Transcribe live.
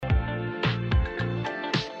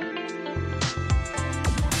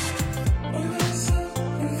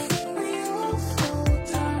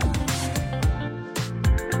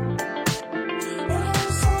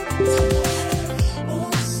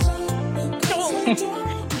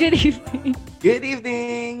Good evening. Good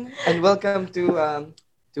evening, and welcome to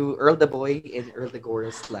Earl the Boy and Earl the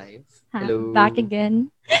Gore's live. Hello. Back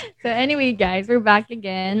again. So anyway, guys, we're back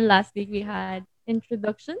again. Last week we had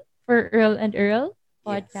introduction for Earl and Earl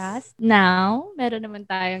podcast. Yes. Now, meron naman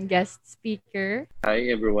tayong guest speaker.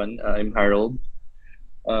 Hi everyone, I'm Harold.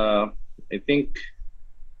 I think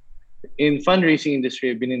in fundraising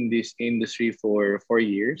industry, I've been in this industry for 4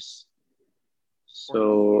 years.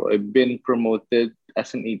 So I've been promoted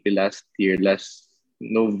as an AP last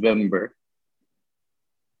November.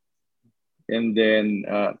 And then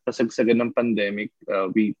pasagsagan ng pandemic,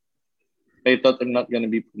 I thought I'm not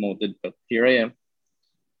gonna be promoted, but here I am.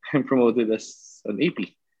 I'm promoted as an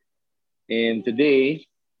AP. And today,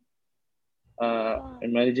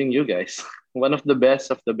 I'm managing you guys. One of the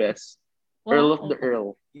best of the best. Wow. Earl of the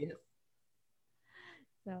Earl. Yes.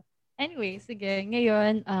 So, anyway, sige,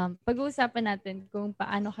 ngayon, pag-uusapan natin kung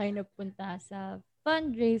paano kayo napunta sa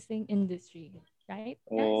fundraising industry. Right?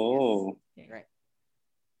 Oh. Yes. Right.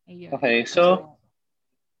 Ayun. Okay, so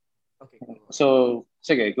Okay.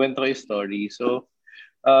 sige, kwento ko yung story. So,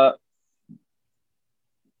 I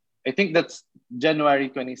think that's January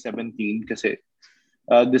 2017 kasi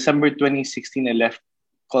December 2016 I left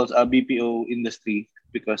BPO industry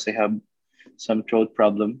because I have some throat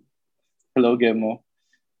problem. Hello, Gemo.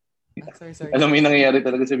 Sorry. Alam mo yung nangyayari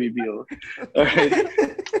talaga sa BPO. Alright.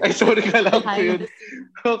 Ay, sorry ka lang po yun.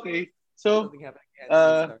 Okay. So, Something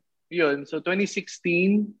happened. yun. So,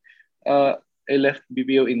 2016, I left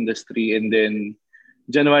BPO industry and then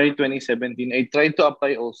January 2017, I tried to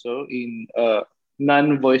apply also in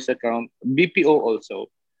non-voice account, BPO also.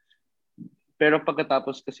 Pero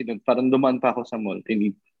pagkatapos kasi nun, parang dumaan pa ako sa mall.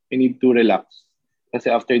 I need to relax. Kasi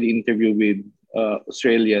after the interview with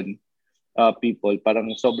Australian people,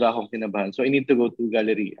 parang sobra akong kinabahan. So I need to go to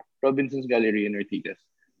Galleria, Robinson's Galleria in Ortigas.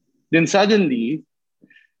 Then suddenly,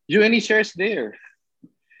 UNE shares there.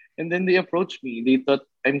 And then they approached me. They thought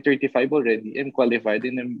I'm 35 already. I'm qualified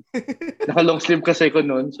and I'm naka-long sleeve kasi ko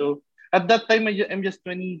noon. So at that time, I'm just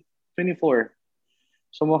 24.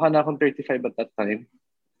 So mukha na akong 35 at that time.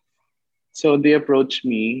 So they approached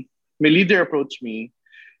me. My leader approached me.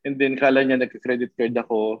 And then kala niya nagka-credit card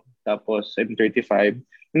ako. Tapos I'm 35.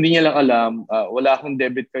 Hindi niya lang alam. Wala akong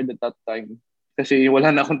debit card at that time. Kasi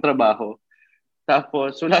wala na akong trabaho.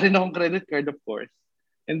 Tapos wala rin akong credit card of course.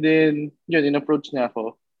 And then yun, in-approach niya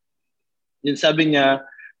ako. Yun sabi niya,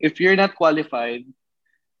 if you're not qualified,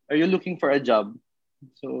 are you looking for a job?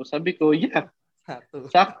 So sabi ko, yeah.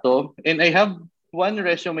 Sakto. And I have one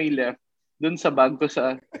resume left dun sa bag ko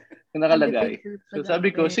sa nakalagay. So sabi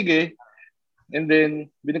ko, sige. And then,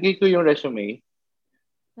 binigay ko yung resume.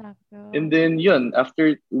 And then, yun,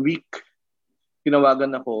 after week,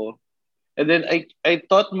 tinawagan ako. And then, I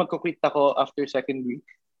thought magkukwit ako after second week.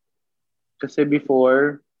 Kasi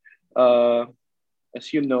before,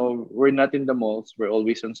 as you know, we're not in the malls. We're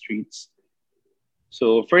always on streets.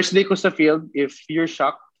 So, first day ko sa field, if you're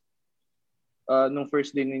shocked, nung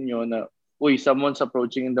first day ninyo na, uy, someone's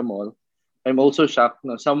approaching in the mall, I'm also shocked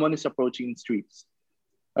na someone is approaching in streets.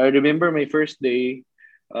 I remember my first day,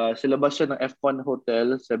 sa labas siya ng F1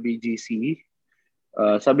 Hotel sa BGC.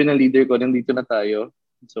 Sabi ng leader ko, nandito na tayo.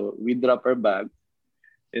 So, we drop our bag.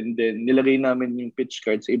 And then, nilagay namin yung pitch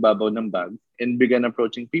card sa ibabaw ng bag and began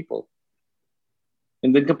approaching people.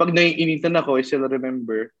 And then, kapag naiinitan ako, I still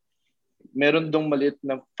remember, meron dong maliit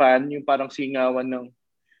na fan, yung parang singawan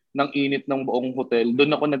ng init ng buong hotel.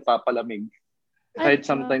 Doon ako nagpapalamig. Kahit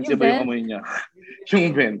sometimes iba yung amoy niya.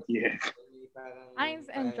 Yung vent, yeah.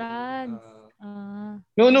 Sa entrance.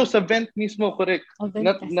 No, sa vent mismo, correct.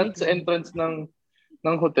 Not sa kasi. entrance ng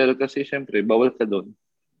hotel kasi syempre, bawal ka doon.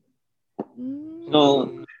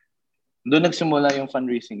 So, doon nagsimula yung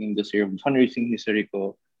fundraising industry, fundraising history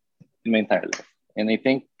ko in my entire life. And I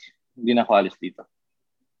think, hindi na ako alis dito.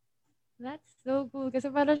 That's so cool.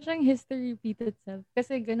 Kasi parang siyang history repeat itself.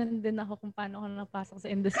 Kasi ganun din ako kung paano ako napasok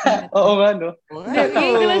sa industry. Oo nga, no?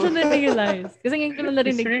 Ngayon ko lang siya na-realize. Kasi ngayon ko lang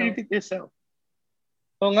narinig History ko. repeat yourself.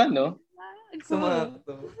 Oo nga, no?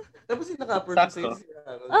 Sumakto. Tapos yung naka-approve sa'yo si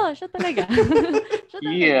Harold. Siya talaga. Siya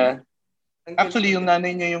talaga. Yeah. Actually, yung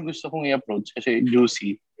nanay niya yung gusto kong i-approach kasi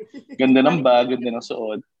juicy. Ganda ng bag, ganda ng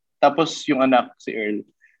suot. Tapos yung anak, si Earl,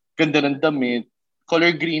 ganda ng damit.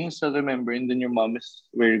 Color green, so remember, and then your mom is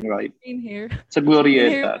wearing white. Green hair. Sa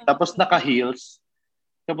Glorieta. Tapos naka-heels.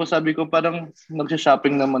 Tapos sabi ko, parang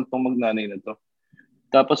magsha-shopping naman tong magnanay na to.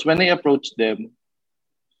 Tapos when I approached them,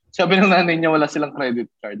 sabi ng nanay niya wala silang credit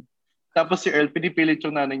card. Tapos si Earl, pinipilit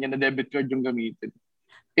yung nanay niya na debit card yung gamitin.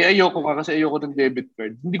 Ayoko ka kasi ayoko ng debit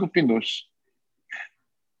card. Hindi ko pinush.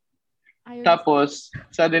 Tapos,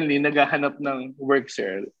 suddenly, naghahanap ng work si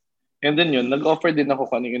Earl. And then yun, nag-offer din ako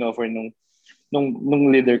kung ano yung in-offer nung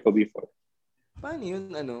leader ko before. Paano yun,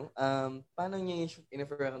 paano niya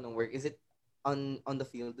in-offer ako ng work? Is it on the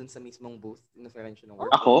field, dun sa mismong booth, in-offeran siya ng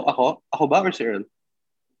work? Ako ba or si Earl?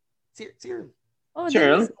 Si Earl. Oh, Si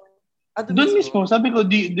Earl? Doon mismo. Sabi ko,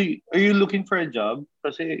 are you looking for a job?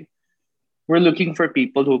 Kasi we're looking for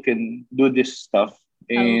people who can do this stuff.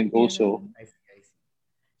 And also, I see.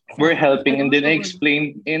 we're helping. And then I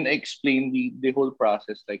explained the whole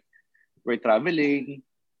process. Like, we're traveling.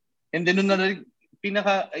 And then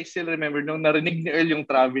I still remember, nung narinig ni Earl yung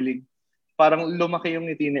traveling, parang lumaki yung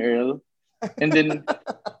ngiti ni Earl. And then,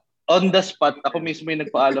 on the spot, ako mismo yung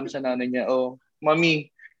nagpaalam sa nanay niya, Mami,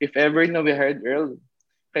 if ever na we heard Earl,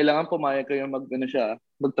 kailangan pumayag kayo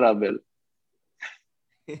mag-travel.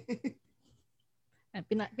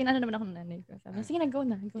 Pinano naman ako ng nanay ko. Sabi, sige na, go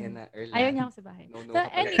na. Earl, ayaw niya ako sa bahay. No,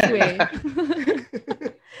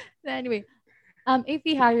 anyway, AP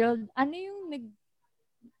Harold, ano yung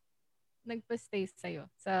nagpa-stay sa'yo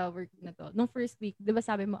sa work na to? Nung first week, di ba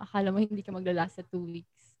sabi mo, akala mo hindi ka maglalast sa 2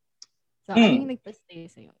 weeks? So, ano yung nagpa-stay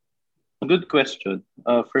sa'yo? Good question.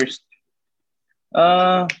 First,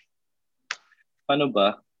 paano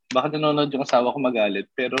ba? Baka nanonood yung asawa ko magalit.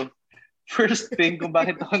 Pero, first thing kung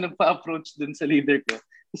bakit ako nagpa-approach dun sa leader ko,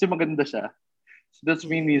 kasi maganda siya. So, that's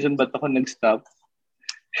the main reason ba't ako nag-stop.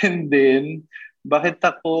 And then, bakit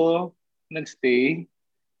ako nag-stay?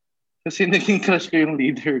 Kasi naging crush ko yung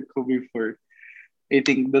leader ko before. I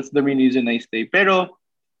think that's the main reason I stay. Pero,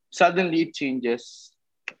 suddenly it changes.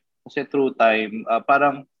 Kasi through time,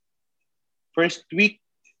 parang first week,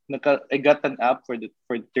 I got an app for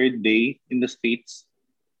third day in the States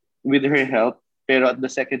with her help. Pero at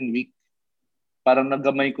the second week, parang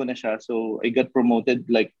nagamay ko na siya. So, I got promoted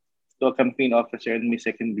like to a campaign officer in my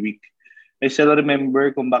second week. I still remember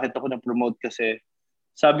kung bakit ako na-promote kasi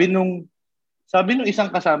sabi nung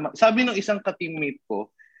isang ka-teammate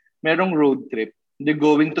ko, merong road trip. They're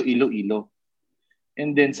going to Iloilo.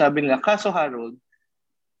 And then sabi nila, kaso Harold,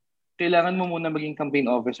 kailangan mo muna maging campaign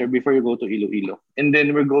officer before you go to Iloilo. And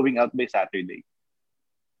then we're going out by Saturday.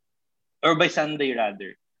 Or by Sunday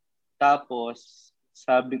rather. Tapos,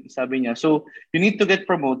 sabi niya, so you need to get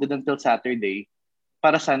promoted until Saturday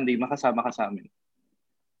para Sunday makasama ka sa amin.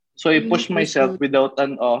 So I pushed myself without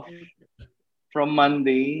an off. From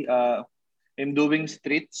Monday, I'm doing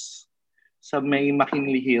streets sa may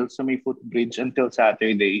McKinley Hills, sa may footbridge until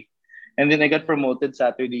Saturday. And then I got promoted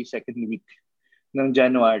Saturday, second week ng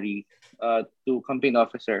January to campaign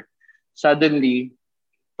officer. Suddenly,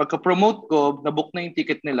 pagka-promote ko, nabook na yung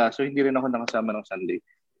ticket nila so hindi rin ako nakasama ng Sunday.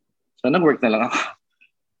 So nag-work na lang ako.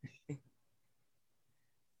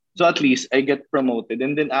 So at least, I get promoted.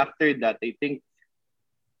 And then after that, I think,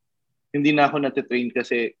 hindi na ako natitrain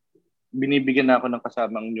kasi binibigyan na ako ng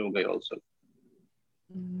kasamang new guy also.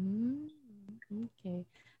 Okay.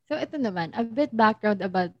 So ito naman, a bit background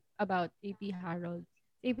about AP Harold.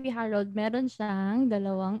 AP Harold, meron siyang 2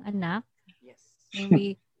 anak. Yes.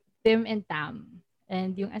 Maybe Tim and Tam.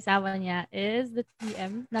 And yung asawa niya is the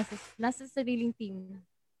TM. Nasa sariling team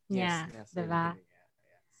niya. Yes, diba?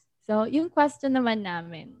 So, yung question naman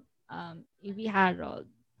namin, AP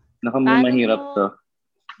Harold. Mahirap to.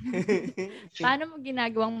 Paano mo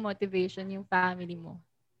ginagawang motivation yung family mo?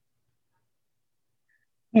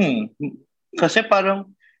 Kasi parang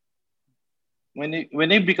when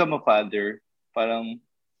I become a father, parang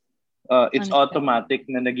it's automatic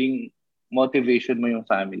na naging motivation mo yung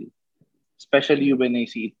family. Especially when I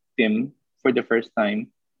see Tim for the first time.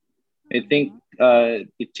 I think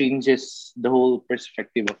it changes the whole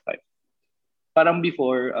perspective of life. Parang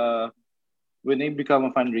before, when I become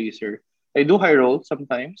a fundraiser, I do high roll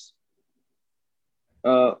sometimes.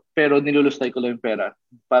 Pero nilulustay ko lang yung pera.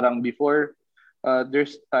 Parang before,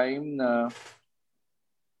 there's time na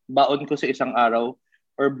baon ko sa isang araw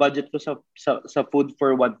or budget ko sa food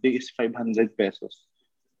for 1 day is 500 pesos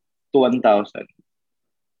to 1,000.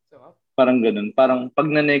 So, parang ganun. Parang pag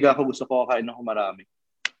nanega ako, gusto ko kain ako marami.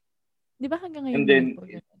 Di ba hanggang ngayon? And then,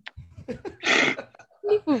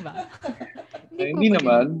 hindi po ba? Hindi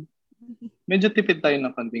naman. Medyo tipid tayo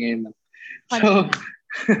ng konti ngayon. So,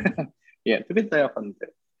 yeah, tipid tayo konti.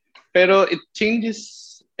 Pero it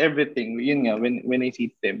changes everything. Yun nga, when I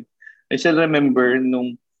see Tim. I still remember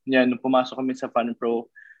nung pumasok kami sa FunPro,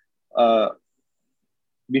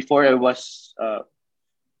 before I was a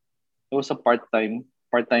part-timer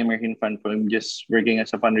in FunPro. I'm just working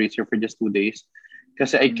as a fundraiser for just 2 days.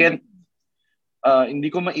 Kasi I can't, hindi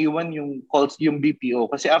ko maiwan yung calls, yung BPO.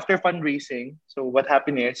 Kasi after fundraising, so what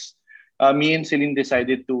happened is, me and Celine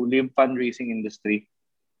decided to leave fundraising industry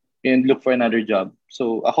and look for another job.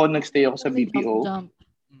 So ako nagstay ako sa BPO. Jump.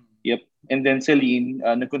 Yep. And then Celine,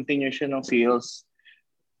 nag-continue siya ng sales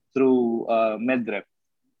through MedRep.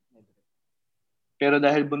 Pero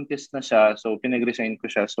dahil buntis na siya, so pinag-resign ko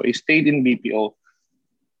siya. So I stayed in BPO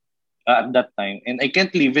at that time. And I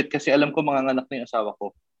can't leave it kasi alam ko mga anak na yung asawa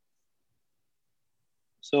ko.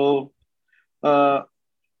 So,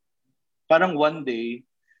 parang one day,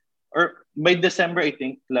 or by December, I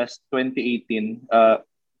think, last 2018,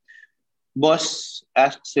 boss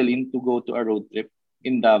asked Celine to go to a road trip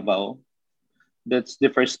in Davao. That's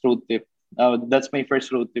the first road trip. That's my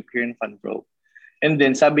first road trip here in FunPro. And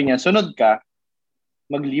then sabi niya, sunod ka,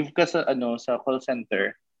 mag-leave ka sa call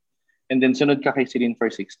center, and then sunod ka kay Celine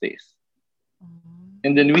for 6 days.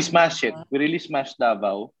 And then we smashed it. We really smashed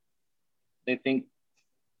Davao. I think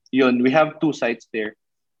yun, we have 2 sites there.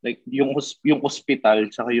 Like yung hospital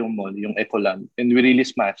saka yung mall, yung Ecoland. And we really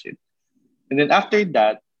smashed it. And then after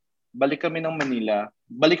that, balik kami ng Manila.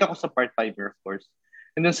 Balik ako sa part-timer, of course.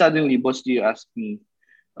 And then suddenly, Boss G asked me,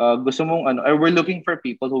 gusto mong we're looking for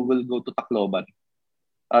people who will go to Tacloban.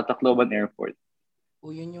 Tacloban Airport.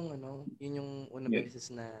 Yun yung unang beses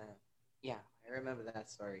na, yeah, I remember that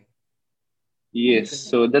story. Yes,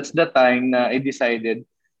 so that's the time na I decided,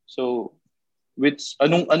 so,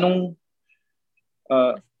 anong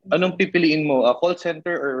pipiliin mo, a call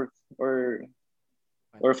center or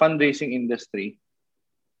fundraising industry?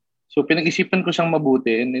 So, pinag-isipan ko siyang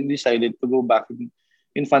mabuti and then decided to go back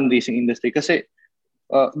in fundraising industry. Kasi,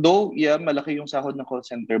 though, yeah, malaki yung sahod ng call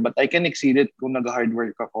center, but I can exceed it kung nag-hard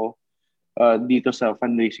work ako dito sa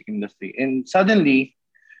fundraising industry. And suddenly,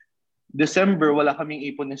 December, wala kaming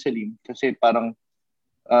ipon ni Celine kasi parang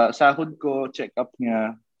sahod ko, check-up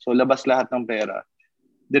niya, so labas lahat ng pera.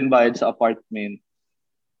 Then bayad sa apartment.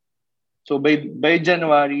 So by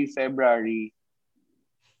January, February,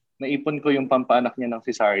 naipon ko yung pampaanak niya ng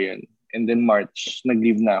cesarean. And then March,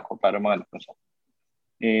 nag-leave na ako para mga anak na siya.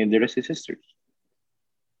 And the rest is history.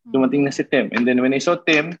 Dumating na si Tim. And then when I saw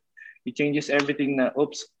Tim, it changes everything na,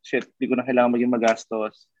 oops, shit, di ko na kailangan maging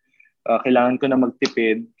magastos. Kailangan ko na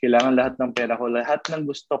magtipid. Kailangan lahat ng pera ko. Lahat ng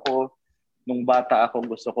gusto ko, nung bata ako,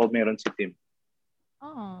 gusto ko meron si Tim.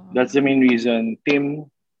 That's the main reason. Tim,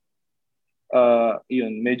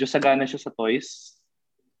 yun, medyo sagana siya sa toys.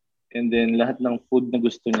 And then lahat ng food na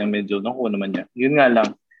gusto niya, medyo nakuha naman niya. Yun nga lang,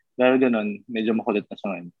 dahil ganun, medyo makulit na siya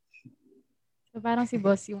ngayon. So parang si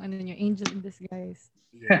boss yung niyo, angel in disguise.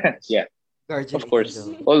 Yeah. Guardian of course.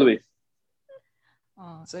 angel. Always.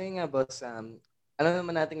 So yun nga, boss, alam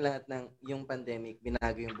naman nating lahat ng yung pandemic,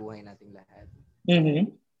 binago yung buhay nating lahat.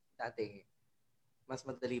 Mm-hmm. Dati, mas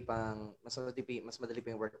madali pa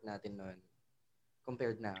yung work natin noon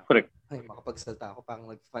compared now. Correct. Ay, makapagsalta ako, parang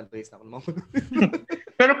nag-fundraise na ako naman.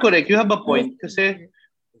 Pero correct, you have a point. Kasi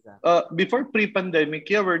before pre-pandemic,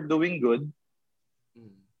 yeah, we're doing good.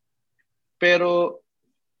 Pero,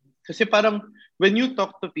 kasi parang, when you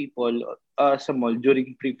talk to people sa mall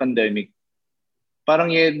during pre-pandemic,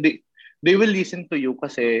 parang they will listen to you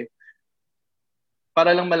kasi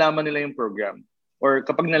para lang malaman nila yung program. Or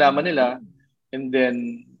kapag nalaman nila, and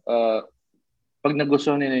then pag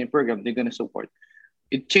nagustuhan nila yung program, they're gonna support.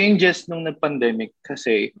 It changes nung nag-pandemic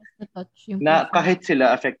kasi na kahit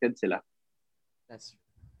sila, affected sila.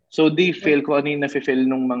 So they feel kung ano yung nafe-feel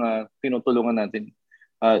nung mga tinutulungan natin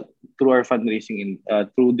through our fundraising,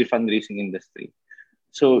 through the fundraising industry.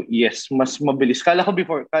 So yes, mas mabilis. Kala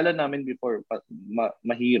namin before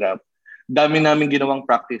mahirap. Dami namin ginawang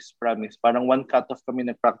practice, promise. Parang one cut-off kami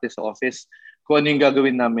nag-practice sa office kung ano yung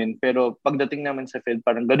gagawin namin. Pero pagdating namin sa field,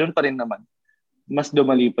 parang ganoon pa rin naman. Mas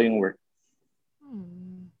dumali pa yung work.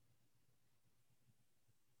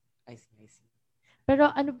 I see. Pero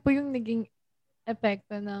ano po yung naging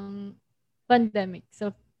epekto ng pandemic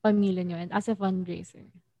sa pamilya nyo and as a fundraiser?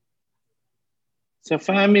 Sa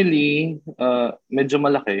family, medyo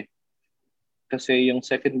malaki. Kasi yung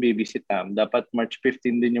second baby si Tam, dapat March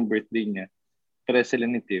 15 din yung birthday niya. Pero sila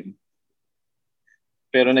ni Tim.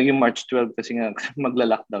 Pero naging March 12 kasi nga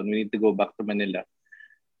magla-lockdown. We need to go back to Manila.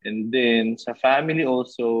 And then sa family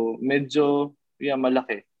also, medyo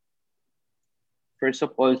malaki. First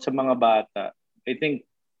of all, sa mga bata, I think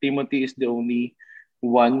Timothy is the only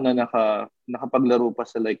one na nakapaglaro pa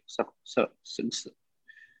sa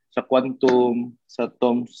Quantum, sa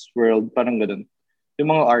Tom's World, parang ganun. Yung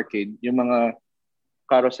mga arcade, yung mga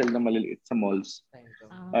carousel na maliliit sa malls.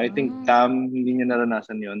 I think Tam, hindi niya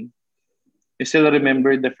naranasan yon. I still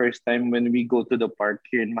remember the first time when we go to the park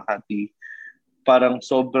here in Makati. Parang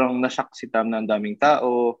sobrang na-shock si Tam na ang daming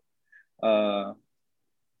tao.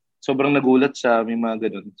 Sobrang nagulat siya, may mga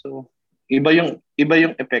ganun. So, iba yung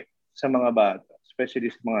effect sa mga bata, especially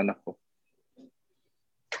sa mga anak ko.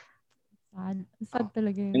 Sad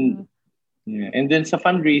talaga yun. Yeah. And then sa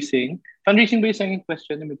fundraising ba yung second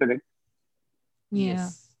question? Am I correct?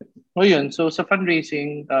 Yeah. Yes. O yun, so sa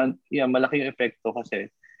fundraising, malaki yung epekto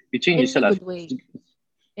kasi it In changes a a lot. good way.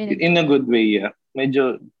 In a good way, yeah.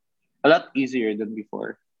 Medyo a lot easier than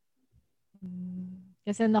before.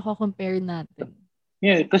 Kasi nako-compare natin.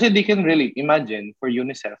 Yeah, kasi they can relate. Imagine for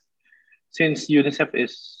UNICEF, since UNICEF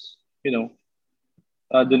is,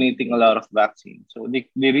 donating a lot of vaccine, so they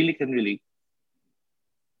really can relate.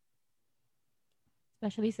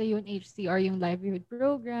 Especially sa UNHCR, yung livelihood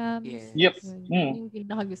programs. Yes. Yep. Yung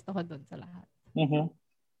pinakagusto ko doon sa lahat. Mm-hmm.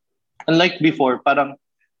 Unlike before, parang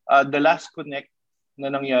the last connect na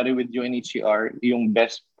nangyari with UNHCR, yung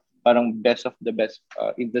best of the best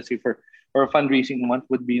industry for fundraising month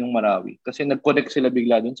would be yung Marawi. Kasi nag-connect sila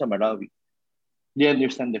bigla dun sa Marawi. They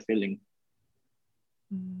understand the feeling.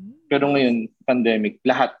 Pero ngayon, pandemic,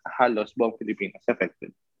 lahat, halos, buong Pilipinas affected.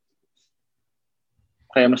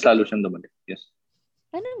 Kaya mas lalo siyang dumalik. Yes.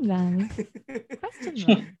 Anong lang? Question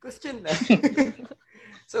lang. Question lang.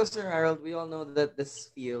 So, Sir Harold, we all know that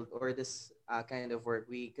this field or this kind of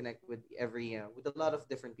work, we connect with with a lot of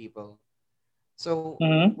different people. So,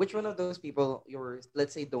 which one of those people, your,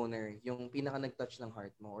 let's say, donor, yung pinaka nag-touch ng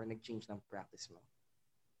heart mo or nag-change ng practice mo?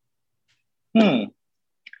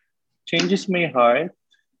 Changes my heart?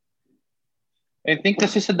 I think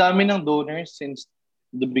kasi sa dami ng donors since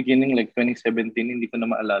the beginning, like 2017, hindi ko na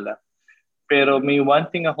maalala. Pero may one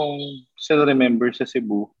thing akong still remember sa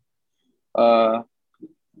Cebu.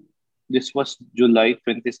 This was July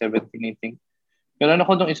 2017, I think. Meron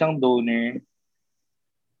ako nung isang donor.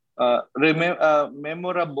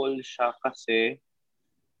 Memorable siya kasi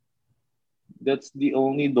that's the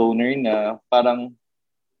only donor na parang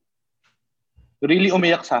really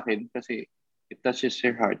umiyak sa akin kasi it touches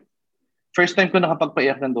her heart. First time ko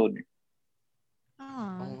nakapagpaiyak ng donor.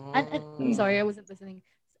 I'm sorry, I wasn't listening.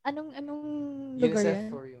 Anong lugar UNICEF yan?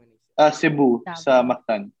 or UNICEF? Cebu, sa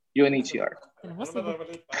Mactan, UNHCR.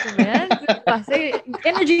 Kasi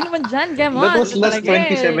energy naman dyan, Gemon. That was last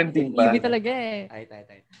 2017 pa. UV talaga eh. Ay.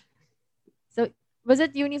 So, was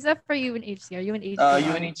it UNICEF or UNHCR? UNHCR.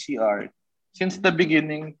 UNHCR. Since the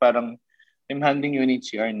beginning, parang I'm handling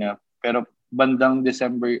UNHCR na. Pero bandang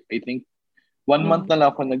December, I think, 1 month na lang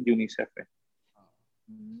ako nag-UNICEF eh.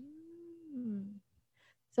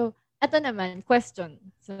 So, eto naman, question.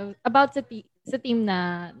 So, about sa team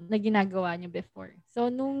na ginagawa niyo before.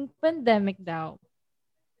 So, nung pandemic daw,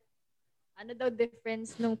 ano daw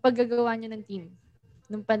difference nung paggagawa niyo ng team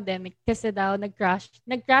nung pandemic? Kasi daw, nag-crash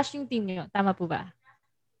yung team niyo. Tama po ba?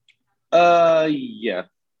 Yeah.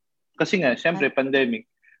 Kasi nga, syempre, pandemic,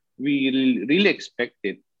 we really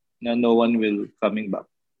expected na no one will coming back.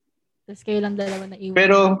 Tapos kayo lang dalawa na iwan.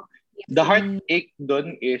 Pero, the heartache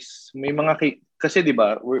doon is, may mga, kasi di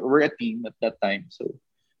ba, we're a team at that time. So,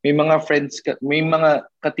 may mga friends, may mga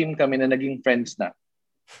ka-team kami na naging friends na.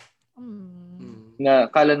 Na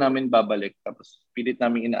kala namin babalik, tapos pilit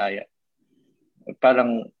namin inaaya.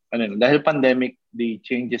 Parang, dahil pandemic, they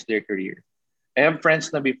changes their career. I have friends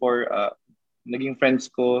na before, naging friends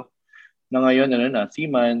ko, na ngayon,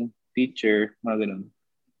 seaman, teacher, mga ganun.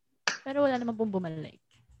 Pero wala naman pong bumalik.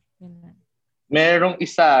 Merong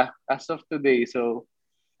isa as of today, so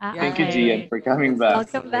thank you, Gian, for coming back.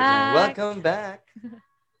 Welcome back.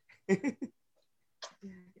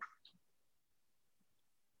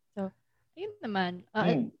 So, yun naman.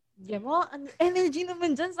 Gemo, energy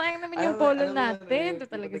naman dyan. Sayang naman yung polo natin. Ito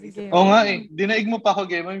talaga si Gemo. Oo nga eh. Dinaig mo pa ako,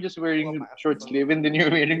 Gemo. I'm just wearing short sleeve and then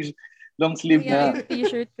you're wearing long sleeve na. Yung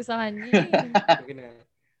t-shirt ko sa kanya.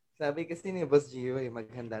 Sabi kasi ni Boss Gio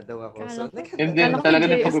maghanda daw ako. And then talaga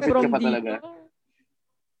nagpagupit ka pa talaga.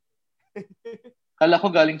 Kala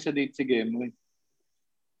ko galing sa date si Gemo eh.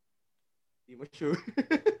 Di mo sure.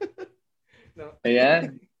 No.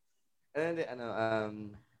 Ayan.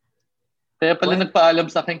 Kaya pala nagpaalam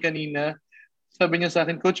sa akin kanina. Sabi niya sa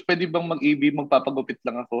akin, Coach, pwede bang mag-EB, magpapagupit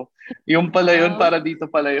lang ako? Yung pala yun, para dito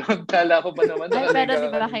pala yun. Kala ko pa naman. Ay, pero di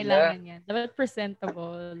ba kailangan yan? Dapat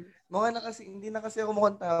presentable. Hindi na kasi ako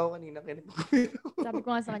mukhang tao kanina. Sabi ko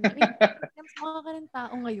nga sa kanya, mukha ka ng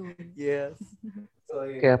tao ngayon. Yes. So,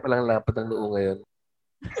 kaya palang lapad ang noo ngayon.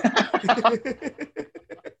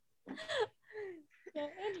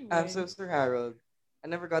 Anyway. So, Sir Harold, I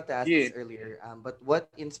never got to ask this earlier, but what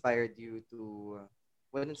inspired you to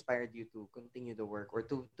continue the work or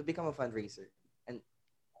to become a fundraiser and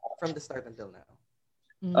from the start until now?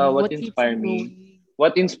 What inspired me?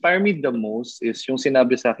 What inspired me the most is yung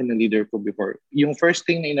sinabi sa akin ng leader ko before. Yung first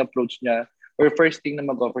thing na in-approach niya or first thing na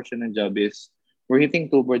mag-offer siya ng job is we're hitting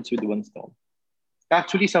 2 birds with 1 stone.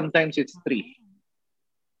 Actually, sometimes it's 3.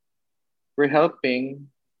 We're helping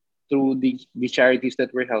through the charities that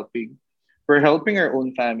we're helping. We're helping our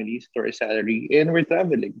own families to our salary, and we're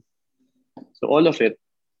traveling. So all of it,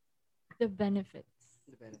 The benefits.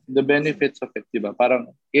 the benefits of it, diba?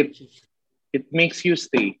 Parang it makes you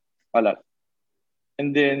stay a lot.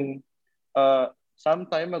 And then, some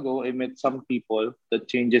time ago, I met some people that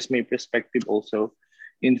changes my perspective also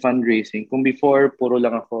in fundraising. Kung before, puro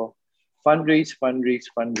lang ako, fundraise, fundraise,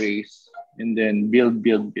 fundraise, and then build,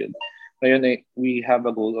 build, build. Ngayon, we have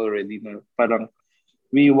a goal already na parang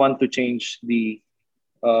we want to change the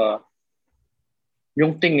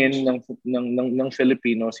yung tingin ng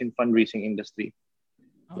Filipinos in fundraising industry.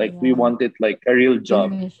 Like we want it like a real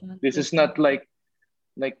job. This is not like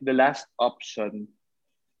the last option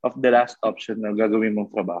of the last option na gagawin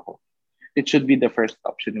mong trabaho. It should be the first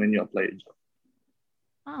option when you apply a job.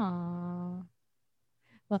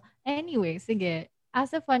 Well, anyway, sige.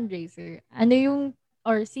 As a fundraiser, ano yung,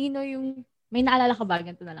 or sino yung, may naalala ka ba?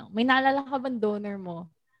 Ganito na lang. May naalala ka bang donor mo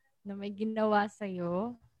na may ginawa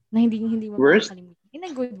sa'yo na hindi mo makakalimutan? In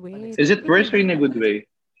a good way. Is it worse or in a good way?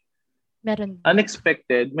 Meron.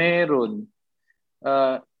 Unexpected? Meron.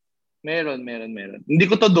 Meron. Hindi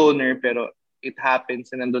ko to donor, pero it happens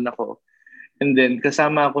na nandun ako. And then,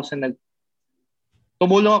 kasama ako sa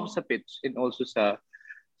tumulong ako sa pitch and also sa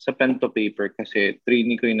pen to paper kasi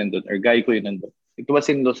trainee ko yung nandun or guy ko yung nandun. It was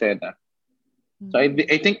in Lucena. So,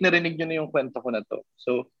 I think narinig nyo na yung kwento ko na to.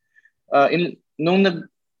 So,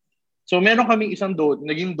 so meron kaming isang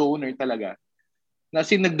naging donor talaga. Na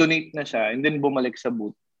nag-donate na siya and then bumalik sa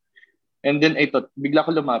booth. And then ito, bigla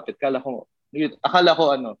ko lumapit. Akala ko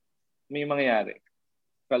may mangyayari.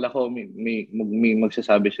 Akala ko may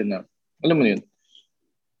magsasabi siya na, alam mo yun.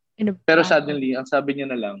 Pero suddenly, ang sabi niya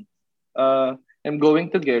na lang, I'm going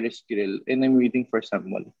to Gary's Grill and I'm waiting for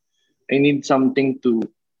someone. I need something to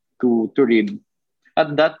read.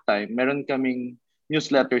 At that time, meron kaming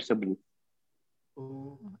newsletter sa booth.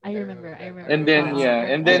 I remember. And then,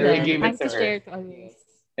 I gave it to her.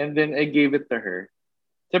 And then, I gave it to her.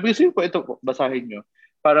 Sabi ko, sige po, ito po, basahin nyo.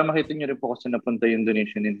 Para makita nyo rin po kung saan napunta yung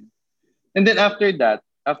donation in. And then, after that,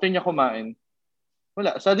 after niya kumain,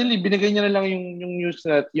 wala. Suddenly, binigay niya na lang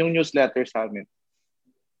yung newsletter sa amin.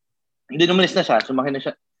 Hindi, umalis na siya. Sumakay na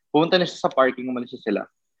siya. Pumunta na siya sa parking, umalis na sila.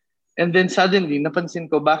 And then, suddenly, napansin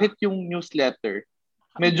ko, bakit yung newsletter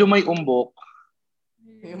medyo may umbok?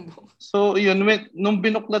 So, yun, nung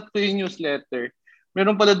binuklat ko yung newsletter,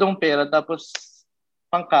 meron pala dong pera, tapos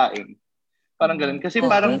pangkain. Parang ganun. Kasi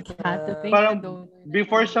parang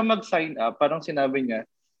before siya mag-sign up, parang sinabi niya,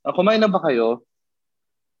 kumain na ba kayo?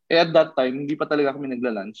 At that time, hindi pa talaga kami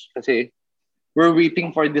nagla-lunch kasi we're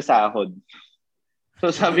waiting for the sahod.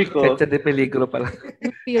 So sabi ko, Kahit sa peligro pala.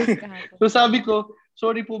 So sabi ko,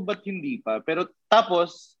 sorry po, ba't hindi pa? Pero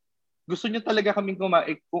tapos, gusto niya talaga kaming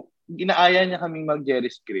kumain. Inaaya niya kaming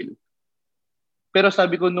mag-Jerry's Grill. Pero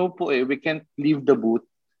sabi ko, no po we can't leave the booth.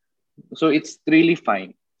 So it's really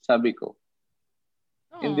fine, sabi ko.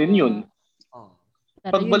 And then yun.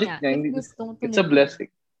 Pagbalik niya, it's a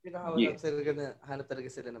blessing. Hanap talaga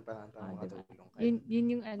sila ng parang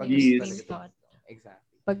yun yung thought. Exactly.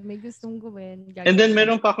 Pag may gustong gawin. And then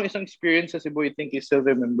meron pa akong isang experience sa Cebu, I think you still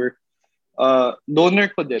remember.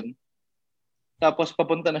 Donor ko din. Tapos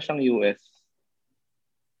papunta na siyang US.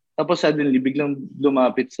 Tapos suddenly, biglang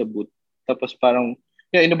lumapit sa booth. Tapos parang,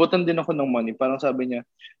 inabutan din ako ng money. Parang sabi niya,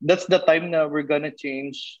 that's the time na we're gonna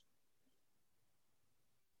change.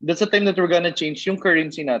 That's the time that we're gonna change yung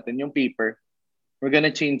currency natin, yung paper. We're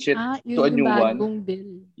gonna change it to a new one.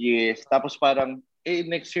 Bill. Yes. Tapos parang,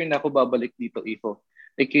 next year na ako babalik dito, Iho.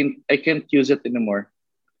 I can't use it anymore.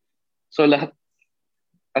 So lahat,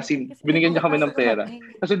 as in, binigyan niya kami ng pera.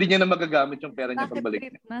 Kasi di niya na magagamit yung pera niya pagbalik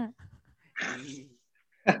niya.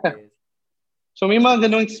 So may mga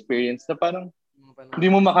ganong experience na parang hindi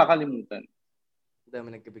mo makakalimutan.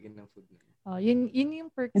 Dami nagkabigyan ng food. Yun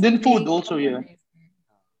yung perks. And then food also, yeah.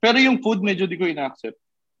 Pero yung food medyo di ko ina-accept.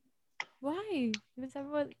 Why? Sabi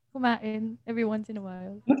mo, kumain every once in a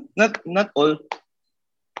while. Not all.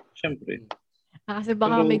 Siyempre. Kasi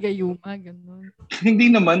baka may gayuma, gano'n. Hindi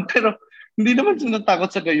naman siya natakot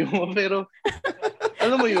sa gayuma, pero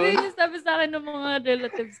alam mo yun? Kasi sabi sa akin ng mga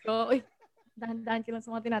relatives ko, dahan-dahan ka lang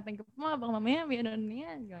sa mga tinatanggap mo, baka mamaya may ano na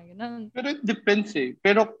yan, gano'n. Pero it depends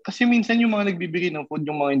Pero kasi minsan yung mga nagbibigay ng food,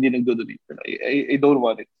 yung mga hindi nagdo-donate. I don't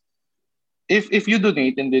want it. If you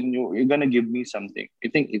donate and then you're gonna give me something, I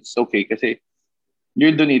think it's okay kasi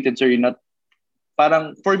you're donated, so you're not,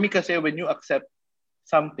 parang, for me kasi when you accept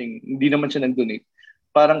something, hindi naman siya nag-donate,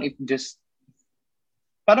 parang it just,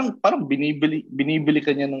 parang binibili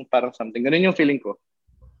ka niya ng parang something. Ganun yung feeling ko.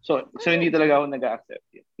 So hindi talaga ako nag-accept.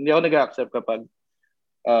 Hindi ako nag-accept kapag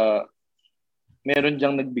meron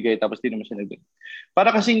diyang nagbigay tapos di naman siya nag-donate.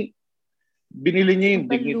 Para kasing binili niya yung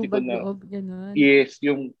dignity ko na. Pampalubag-loob, ganun. Yes,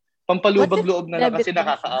 yung pampalubag-loob na lang kasi Debit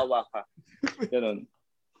ba siya? nakakaawa ka. Ganun.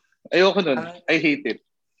 Ayoko nun. I hate it.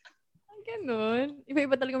 Ganun.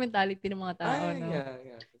 Iba-iba talaga mentality ng mga tao, no? Yeah.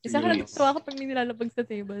 Isa ka natutuwa kapag may nilalabag sa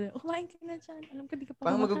table. Kumain ka na dyan. Alam ko, di ka pa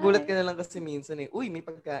Parang kumakain. magugulat ka na lang kasi minsan uy, may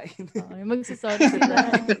pagkain. Magsasorry sila.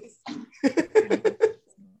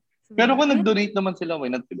 Pero kung nag-donate naman sila, why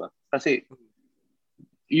not, diba? Kasi,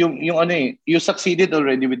 yung you succeeded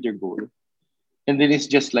already with your goal. And then it's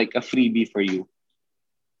just like a freebie for you.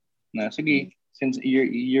 Na, sige, since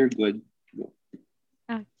you're good, go.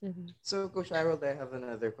 Actually. So, Coach Harold, I have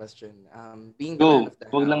another question. Being the man of the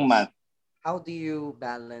Wag lang house, math. how do you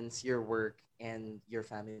balance your work and your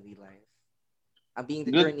family life? Being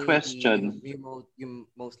the Good journey, question. you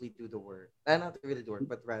mostly do the work. Not really the work,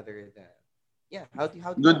 but rather how do you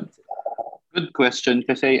Good. balance it? Good question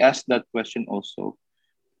kasi I asked that question also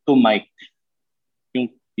to Mike,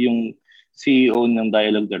 yung CEO ng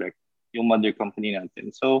Dialogue Direct, yung mother company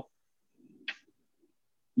natin. So,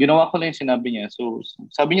 ginawa ko lang yung sinabi niya. So,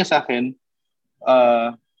 sabi niya sa akin,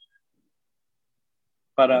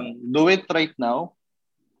 parang do it right now.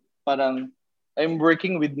 Parang I'm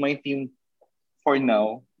working with my team for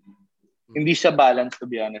now. Hindi siya balance, to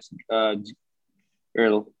be honest.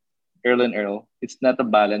 Earl and Earl. It's not a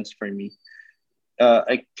balance for me.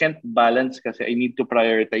 I can't balance kasi I need to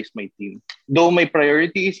prioritize my team. Though my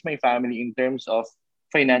priority is my family in terms of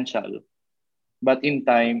financial. But in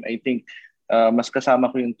time, I think mas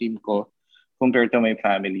kasama ko yung team ko compared to my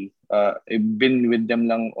family. I've been with them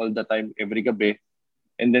lang all the time, every gabi.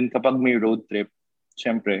 And then kapag may road trip,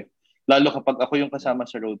 syempre, lalo kapag ako yung kasama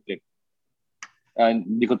sa road trip,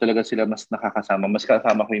 hindi ko talaga sila mas nakakasama. Mas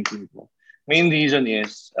kasama ko yung team ko. Main reason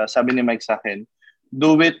is, sabi ni Mike sa akin,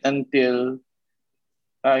 do it until,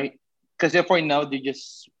 kasi for now, they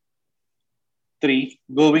just 3,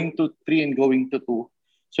 going to 3 and going to 2.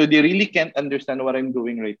 So they really can't understand what I'm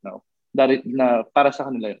doing right now. Na para sa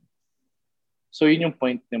kanila yun. So yun yung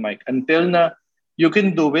point ni Mike. Until na you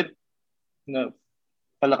can do it, na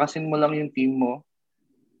palakasin mo lang yung team mo,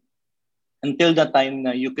 until the time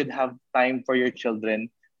na you could have time for your children,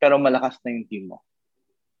 pero malakas na yung team mo.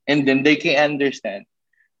 And then they can understand.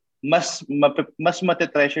 Mas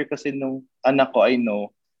mate-treasure kasi nung anak ko, I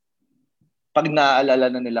know, pag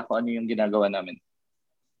naaalala na nila kung ano yung ginagawa namin.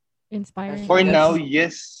 Inspiring. For now,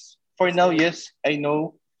 yes. I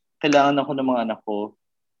know kailangan ako ng mga anak ko.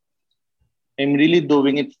 I'm really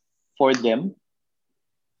doing it for them.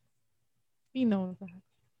 We know that.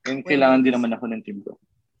 And kailangan din naman ako ng team ko.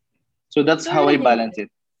 So that's how I balance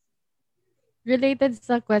it. Related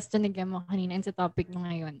sa question ni Gemo kanina and sa topic mo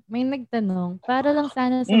ngayon, may nagtanong, para lang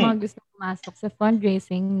sana sa mga gusto pumasok sa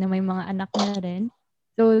fundraising na may mga anak na rin,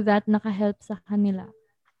 so that nakahelp sa kanila.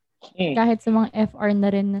 Kahit sa mga FR na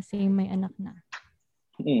rin na same may anak na.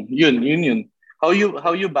 Yun. How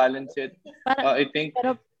you balance it? I think.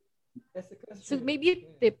 So maybe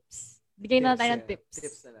tips. Bigay na tayo ng tips.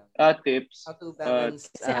 Tips na lang. Tips. How to balance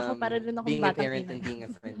kasi ako para rin akong being a batang parent ina. and being a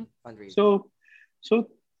fundraiser. So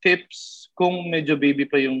tips kung medyo baby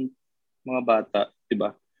pa yung mga bata, 'di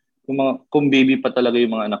ba? Kung baby pa talaga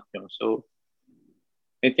yung mga anak niyo. So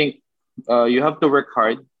I think you have to work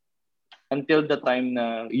hard until the time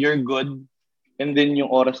na you're good, and then yung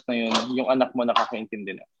oras na yun, yung anak mo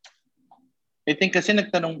nakakaintindi na. I think kasi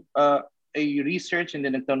nagtanong, I research and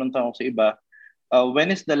then nagtanong ako sa iba,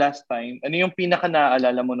 when is the last time, ano yung pinaka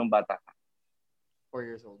naaalala mo nung bata ka? 4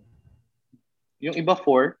 years old. Yung iba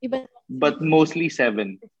 4, but mostly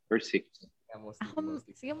 7 or 6. Yeah,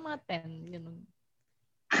 mostly. Sige mga 10, yun.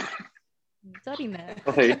 Sorry na.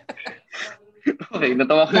 Okay,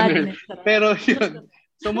 natawa ko na. Pero yun,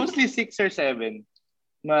 so mostly 6 or 7,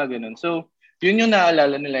 mga ganun. So, yun yung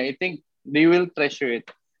naaalala nila. I think they will treasure it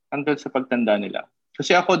until sa pagtanda nila.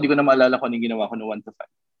 Kasi ako, di ko na maalala kung anong ginawa ko no 1 to 5.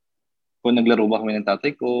 Kung naglaro ba kami ng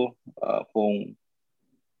tatay ko, kung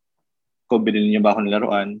binili niya ba ako ng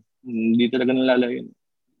laruan, hindi talaga nalala yun.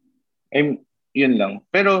 Yun lang.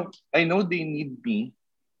 Pero, I know they need me.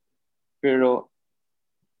 Pero,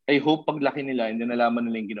 I hope paglaki nila, hindi nalaman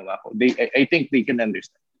nila yung ginawa ko. I think they can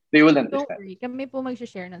understand. They will understand. Don't worry. Kami po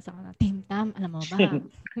mag-share na sa kanila. Team Tam, alam mo ba?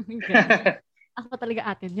 Ako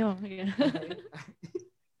talaga atin nyo.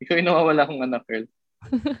 Ikaw yung nawawala kong anak, girl.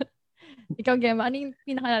 Ikaw, Gemma, ano yung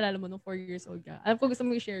pinakalala mo nung 4 years old ka? Alam ko gusto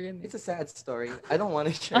mo i-share yun. It's a sad story. I don't want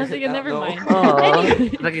to share sige, it now. never mind.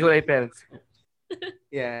 Naghiwalay parents.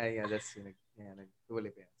 Yeah, that's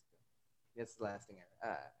naghiwalay parents. That's the last thing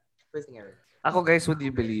first thing I remember. Ako guys, would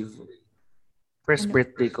you believe? First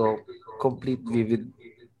birthday ko, complete vivid.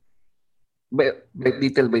 By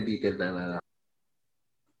detail na.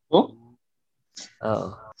 Oh? Oo.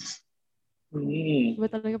 Iba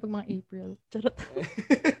talaga pag mga April. Charot.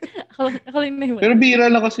 ako lang na Pero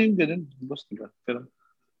bira lang kasi yung ganun. Boss, diba? Pero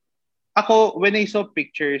ako, when I saw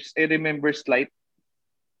pictures, I remember slight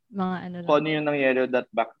mga ano lang. kung ano yung nangyari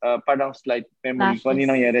that back, parang slight memory Flashes. kung ano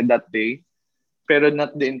yung nangyari that day. Pero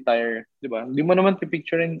not the entire, di ba? Hindi mo naman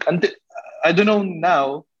pipicturein. I don't know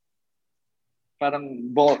now,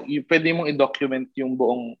 parang pwede mong i-document yung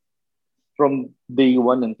buong from day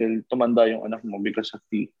one until tumanda yung anak mo because of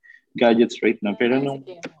the gadgets right now. Pero nung...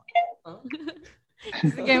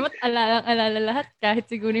 Sige mo, alala lahat kahit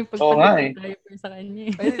siguro yung pagpapalagay driver sa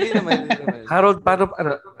kanya. Hindi naman. Harold, paano,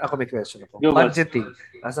 ako may question ako. Budgeting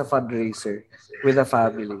as a fundraiser with a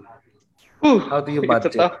family. How do you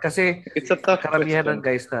budget? Kasi karamihan ng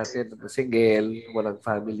guys natin, single, walang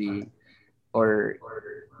family, or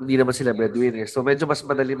hindi naman sila breadwinner. So medyo mas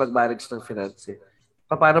madali mag-manage ng finance.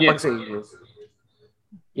 Paano pag sa inyo?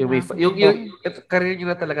 Yung career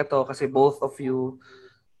nyo na talaga to kasi both of you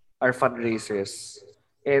are fundraisers.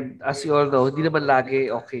 And as you all know, hindi naman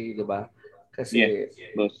lagi okay, di ba? Kasi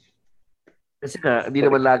nga, hindi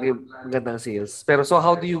naman lagi magandang sales. Pero so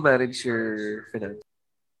how do you manage your finance?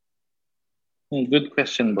 Good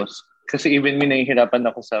question, boss. Kasi even me nahihirapan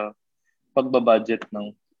ako sa pagbabudget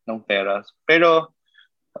ng pera. Pero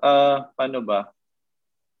paano ba?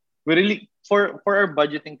 We really for our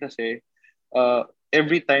budgeting kasi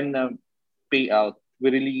every time na payout, we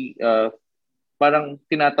really parang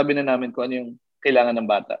tinatabi na namin kung ano yung kailangan ng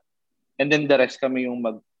bata. And then the rest kami yung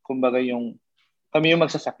kami yung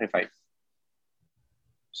magsasacrifice.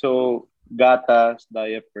 So, gatas,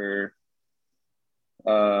 diaper,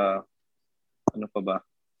 ano pa ba?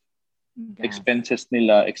 Expenses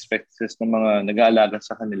nila, expenses ng mga nag-aalaga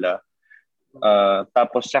sa kanila.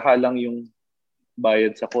 Tapos, tsaka lang yung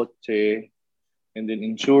bayad sa kotse, and then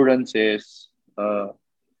insurances,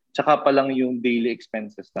 tsaka pa lang yung daily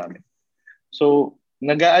expenses namin. So,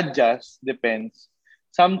 nag-a-adjust, depends.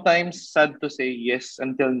 Sometimes, sad to say, yes,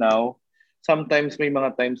 until now. Sometimes, may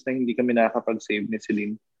mga times na hindi kami nakakapag-save ni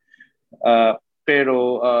Celine.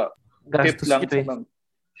 Pero,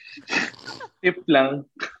 tip lang,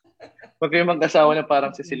 pag kayo mag-asawa na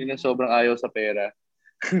parang si Celine na sobrang ayaw sa pera.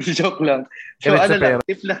 Joke lang. So,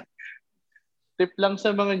 tip lang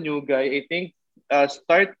sa mga new guy, I think,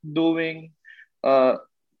 start doing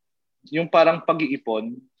yung parang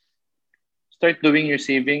pag-iipon. Start doing your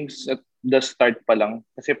savings at the start pa lang.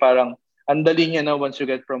 Kasi parang, andali niya na once you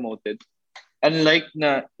get promoted. Unlike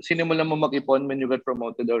na, sinimulan mo mag-ipon when you get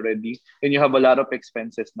promoted already, and you have a lot of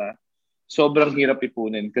expenses na, sobrang hirap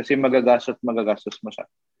ipunin kasi magagastos mo siya.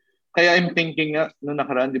 Kaya I'm thinking nga, noong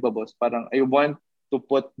nakaraan, di ba boss, parang I want to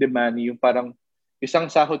put the money, yung parang isang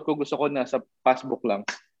sahod ko gusto ko nasa passbook lang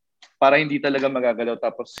para hindi talaga magagalaw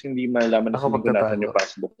tapos hindi malalaman na sinigunatan yung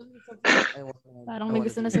passbook. Parang may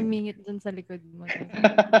gusto na sumingit dun sa likod mo.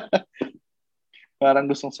 Parang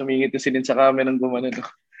gustong sumingit yung Celine sa camera ng gumano. No?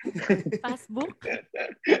 Passbook?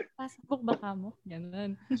 Passbook baka mo?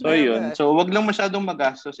 Ganun. So yun. So wag lang masyadong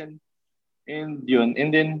magastos and yun. And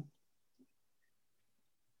then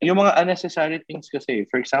yung mga unnecessary things kasi,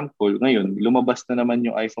 for example, ngayon, lumabas na naman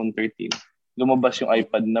yung iPhone 13. Lumabas yung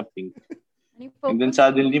iPad na pink. And then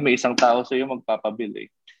suddenly, may isang tao sa'yo magpapabil eh.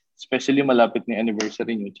 Especially malapit na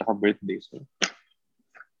anniversary nyo tsaka birthday. So,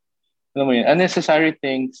 alam mo yun, unnecessary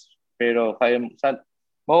things, pero kaya,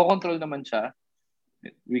 mako-control naman siya.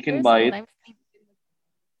 We can buy it.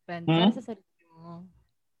 Para sa sarili mo.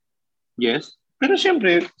 Yes. Pero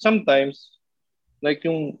syempre, sometimes, like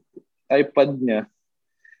yung iPad niya,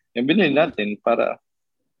 yung binili natin para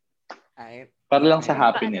lang sa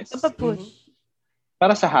happiness.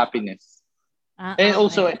 Para sa happiness. And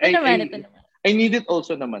also, I need it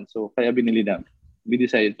also naman. So, kaya binili namin. We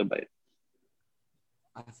decided to buy it.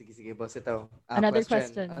 Sige, boss. Ito. Another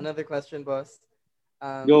question. Another question, boss.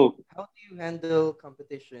 Go. How do you handle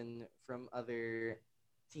competition from other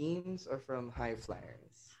teams or from high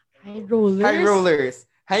flyers? High rollers?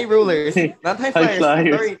 High rollers. Not high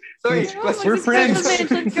flyers. Sorry. We're friends.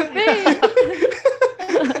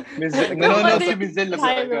 Nanonood si Mizel.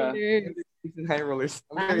 High rollers.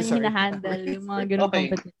 Paano yung hina-handle yung mga ganun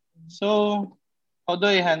competition? So, how do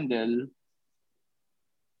I handle?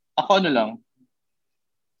 Ako lang.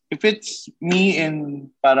 If it's me and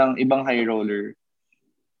parang ibang high roller,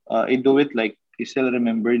 I do it like, I still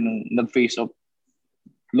remember nung nag-face off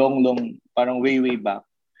long, parang way back.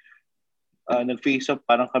 Nag-face off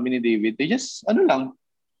parang kami ni David. They just,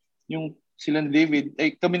 yung sila ni David,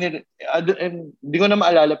 hindi ko na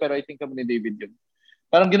maalala pero I think kami ni David yun.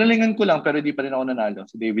 Parang ginalingan ko lang pero di pa rin ako nanalo.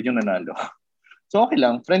 Si David yung nanalo. So okay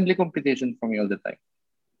lang. Friendly competition for me all the time.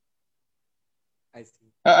 I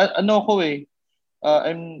see. I'm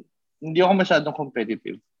hindi ako masyadong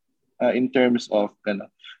competitive in terms of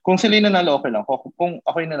kung sila yung nanalo, okay lang. Kung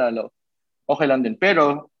ako yung nanalo, okay lang din.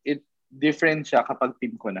 Pero it different siya kapag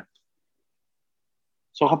team ko na.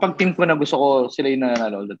 So kapag team ko na, gusto ko sila yung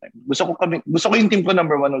nanalo all the time. Gusto ko yung team ko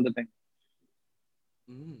number 1 all the time.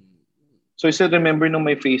 So I still remember nung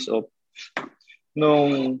may face-off,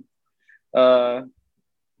 nung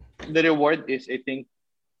the reward is, I think,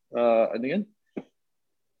 ano yun?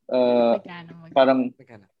 Parang,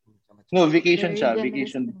 no, vacation siya.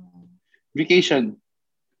 Vacation.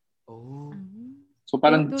 Oh. So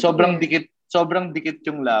parang sobrang dikit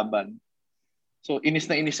yung laban. So inis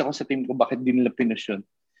na inis ako sa team ko, bakit di nila pinush yun?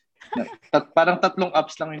 Parang 3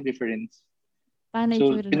 ups lang yung difference.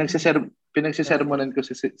 So pinagsisermonan ko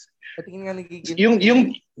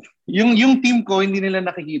yung team ko, hindi nila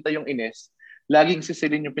nakikita yung inis. Laging si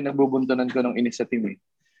Celine yung pinagbubuntunan ko ng inis sa team eh.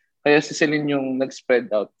 Kaya si Celine yung nag-spread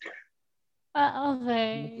out.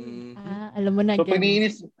 Okay. Alam mo na.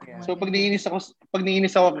 So pag niinis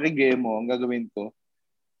ako kay Gemo, ang gagawin ko,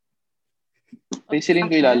 kay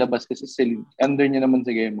Celine ko ilalabas kasi Celine, under niya naman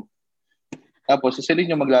si Gemo. Tapos si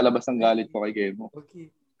Celine yung maglalabas ng galit ko kay Gemo.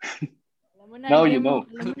 Okay. Alam mo na, now Gemo, you know.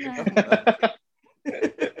 alam mo na.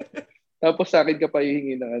 Tapos sa akin ka pa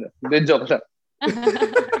hihingi ng ano. Hindi, joke siya.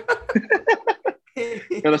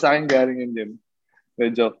 Pero sa akin galing yun din.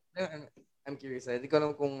 Hindi, joke. I'm curious. Hindi ko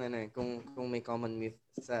alam kung may common myth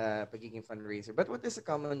sa pagiging fundraiser. But what is a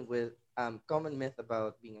common myth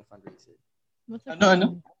about being a fundraiser?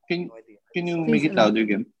 Ano? Can you make it louder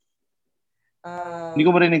again? Hindi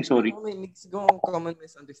ko marinig, sorry. May common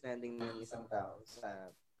misunderstanding ng isang tao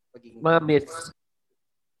sa pagiging mga myths.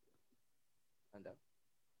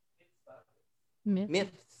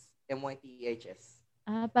 Myths. MYTHS.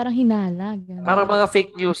 Parang hinalag. Parang mga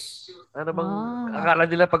fake news. Ano bang akala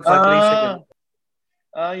nila pag fundraising?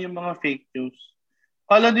 Yung mga fake news.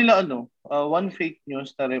 Akala nila one fake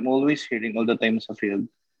news that I'm always hearing all the time sa field.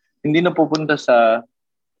 Hindi na pupunta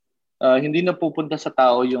sa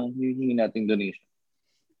tao yung hihingi nating donation.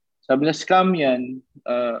 Sabi na scam yan,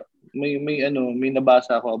 may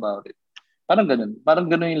nabasa ako about it. Parang ganun. Parang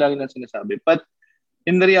ganun yung lagi na sinasabi. But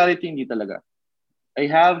in the reality, hindi talaga. I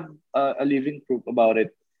have a living proof about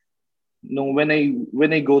it when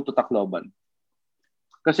I go to Tacloban.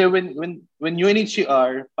 Kasi when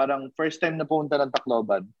UNHCR, parang first time na pumunta ng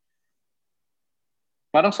Tacloban,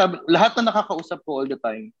 parang sabi, lahat na nakakausap ko all the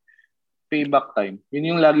time, payback time.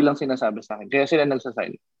 Yun yung lagi lang sinasabi sa akin. Kaya sila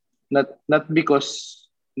nagsasign. Not because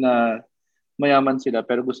na mayaman sila,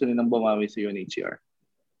 pero gusto nilang bumawi sa UNHCR.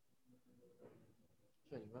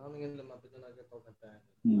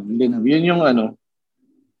 Yun yung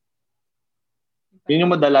yun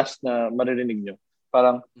yung madalas na maririnig nyo.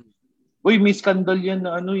 Parang, uy, may scandal yan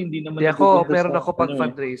na hindi naman. Hindi ako, meron ako pag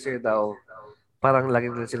fundraiser daw. Parang lagi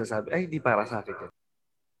nila sinasabi, ay, hindi para sa akin.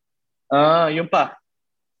 Yung pa.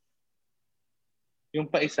 Yung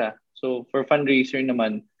pa isa. So, for fundraiser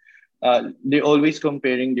naman, they're always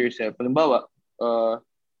comparing themselves. Halimbawa,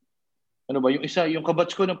 yung isa, yung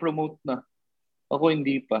kabatch ko na-promote na. Ako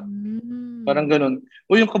hindi pa. Parang ganun.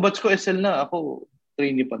 Uy, yung kabatch ko SL na. Ako,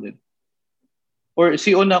 trainee pa din. Or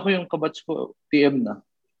CO na ako, yung kabatch ko TM na.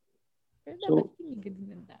 So,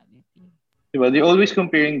 diba? They always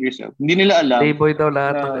comparing yourself. Hindi nila alam. Playboy daw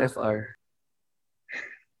lahat ng FR.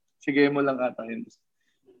 Sige mo lang ata yun.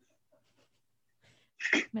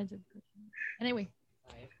 Anyway.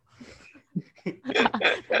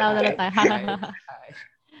 Tatawa na lang tayo.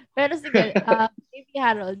 Pero sige, Baby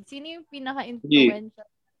Harold, sino yung pinaka-influential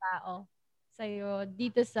na tao sa'yo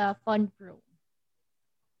dito sa FunPro?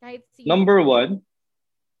 Kahit sino. Number 1,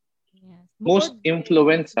 yes. most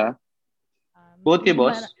influence bukod kay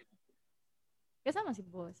boss. Kasama si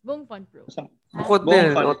boss. Buong FunPro. Bukod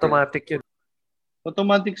din, automatic yun.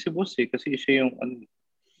 Automatic si boss kasi siya yung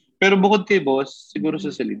Pero bukod kay boss, siguro si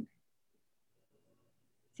Celine.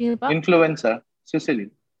 Sino pa? Influence si Celine.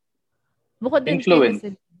 Bukod din influence.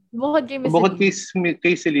 Kay Celine. Bukod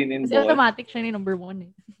kay Celine and kasi boss. automatic siya ni number 1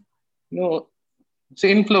 eh. No. Si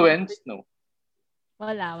influence, no.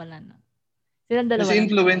 Wala na. Silang dalawa. Si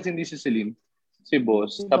influence hindi si Celine. Si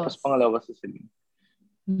boss. Si Tapos boss. pangalawa si Celine.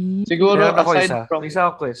 Siguro aside from... Isa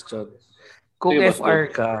ako question. Kung sige, FR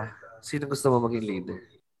ka, sino gusto mo maging leader?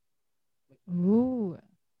 Ooh.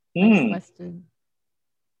 Next question.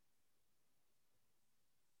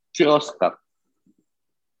 Si Oscar.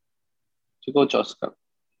 Si Coach Oscar.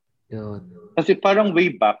 Yun. Kasi parang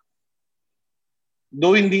way back,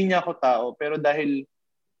 though hindi niya ako tao, pero dahil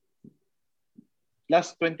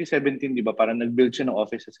last 2017, di ba, parang nag-build siya ng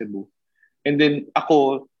office sa Cebu. And then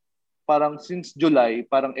ako, parang since July,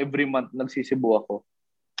 parang every month nagsisibu ako.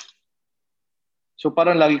 So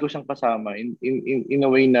parang lagi ko siyang kasama in a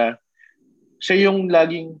way na siya yung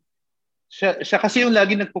laging siya kasi yung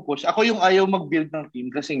lagi nagpo-push. Ako yung ayaw mag-build ng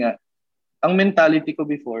team kasi nga ang mentality ko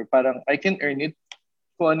before parang I can earn it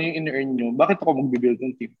kung ano yung in-earn nyo. Bakit ako mag-build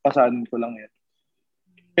ng team? Pasanin ko lang yan.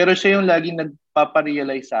 Pero siya yung lagi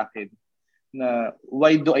nagpaparealize sa akin na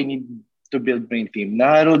why do I need to build my team?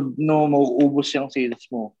 Na Harold, no, mauubos yung sales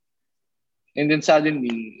mo. And then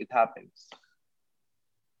suddenly, it happens.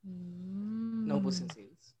 Naubos yung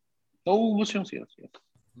sales? Naubos yung sales, yes.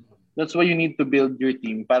 That's why you need to build your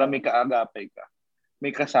team para may kaagapay ka.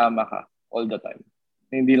 May kasama ka all the time.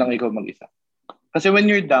 Hindi lang ikaw mag-isa. Kasi when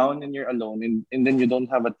you're down and you're alone and then you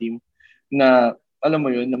don't have a team na, alam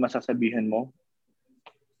mo yun, na masasabihan mo,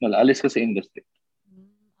 alis ka sa industry.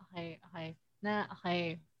 Okay.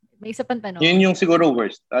 Okay. May isa pang tanong. Yun yung siguro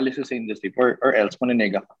worst. Alis ka sa industry or else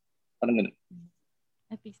maninega ka. Parang ganun.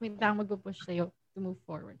 At least may tayong magpupush sa'yo to move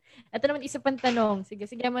forward. Ito naman isa pang tanong. Sige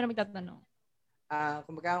mo na magtatanong.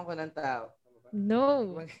 Kung magkakaroon ko ng tao.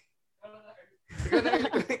 No.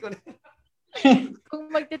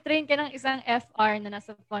 Kung magte-train ka ng isang FR na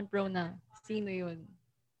nasa front row na, sino yun?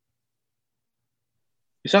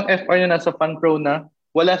 Isang FR na nasa front row na,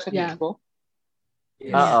 wala sa disco?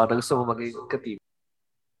 Yes. Oo, gusto mo maging ka-team.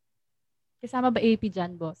 Kasama ba AP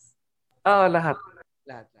dyan, boss? Oo, lahat.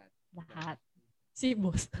 Lahat. Si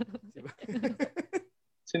boss.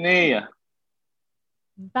 Si Nea.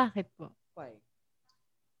 Bakit po?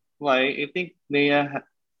 Why? I think Nea,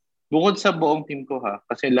 bukod sa buong team ko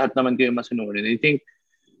kasi lahat naman kayo masunurin. I think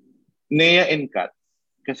Nea and Kat,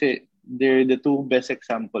 kasi they're the two best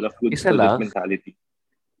example of good student mentality.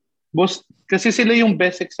 Boss, kasi sila yung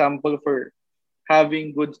best example for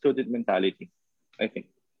having good student mentality, I think.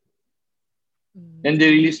 And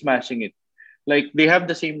they're really smashing it. Like, they have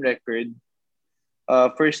the same record.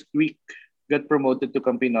 First week, got promoted to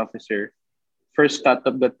campaign officer. First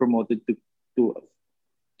cut-up got promoted to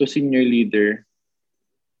senior leader.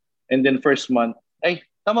 And then first month,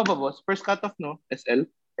 tama ba, boss? First cut-off, no? SL?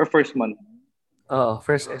 Or first month? Oo,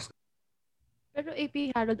 first SL. Pero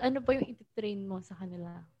AP Harold, ano pa yung iti-train mo sa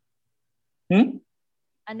kanila?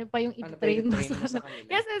 Ano pa yung iti-train mo sa kanila?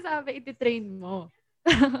 Kasi sabi, iti-train mo.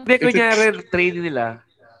 Hindi, kunyari, train nila.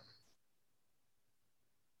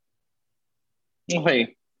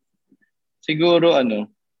 Okay. Siguro,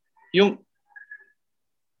 yung...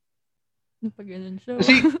 Pag ganun siya.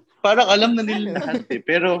 Kasi parang alam na nila lahat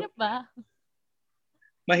pero... Mahirap ba?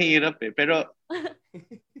 Mahirap pero...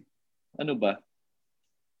 ano ba?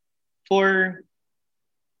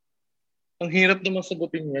 Ang hirap naman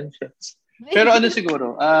sagutin yan siya. Pero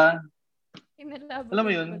siguro, alam mo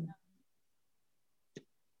yun,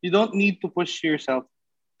 you don't need to push yourself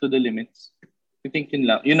to the limits. I think yun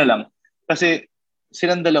na lang. Kasi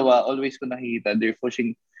silang dalawa, always ko nakikita, they're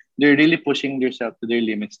really pushing themselves to their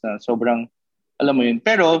limits na sobrang, alam mo yun.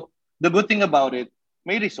 Pero, the good thing about it,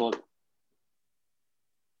 may result.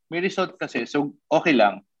 May result kasi, so okay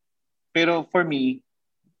lang. Pero for me,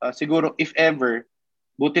 siguro, if ever,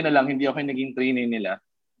 buti na lang, hindi ako naging trainee nila.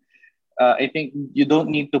 I think you don't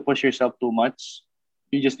need to push yourself too much.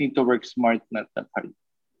 You just need to work smart, not that hard.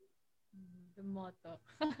 The motto.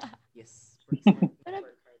 Yes.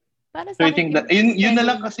 Para so I think that yun na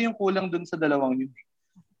lang kasi yung kulang dun sa dalawang yun.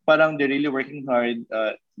 Parang they're really working hard.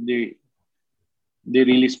 They're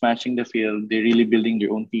really smashing the field. They're really building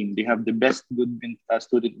their own team. They have the best good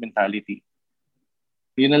student mentality.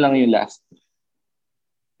 Yun na lang yung last.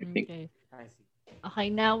 I think. Okay,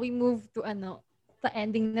 now we move to sa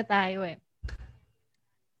ending na tayo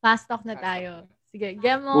Fast talk na tayo. Sige,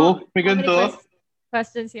 Gemo. May ganito.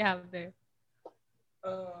 Questions you have there?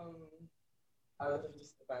 Out of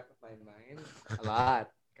just the back of my mind, a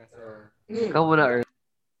lot. Kasi... Ikaw muna, Earl.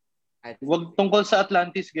 Wag tungkol sa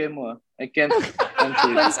Atlantis game mo. I can't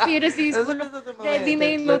answer. Conspiracies. Ready na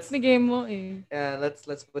yung notes ni game mo Yeah,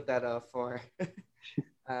 let's put that off for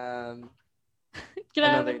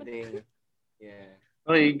another day. Yeah.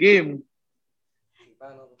 Okay, game.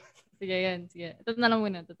 Sige, yan. Sige. Ito na lang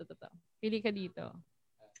muna. Ito. Pili ka dito.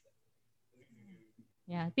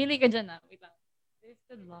 Yan. Pili ka dyan Wait lang. There's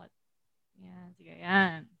a lot. Yan. Sige,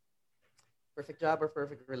 yan. Perfect job or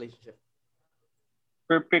perfect relationship?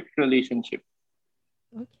 Perfect relationship.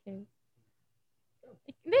 Okay.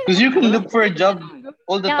 Because you can look for a job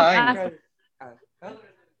all the time.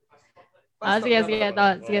 Sige. Sige.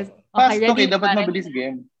 Fast, okay. Dapat mabilis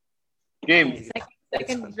game. Game.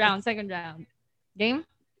 Second round. Game?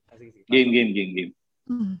 Game.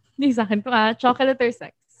 Hindi sa akin to Chocolate or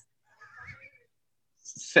sex?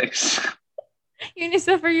 Sex.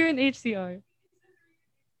 UNICEF or UNHCR?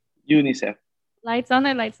 UNICEF. Lights on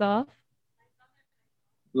or lights off?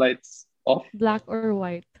 Lights Off? Black or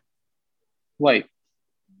white? White.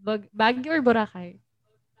 Baguio or Boracay?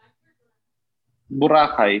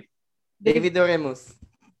 Boracay. David Oremus.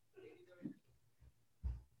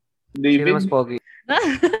 David? Sino mas pogi?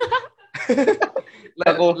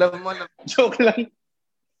 Ako. Love mo, love. Joke lang.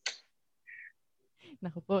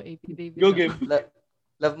 Naku po, AP David. Go game.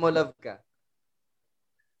 Love mo, love ka.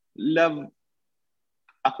 Love.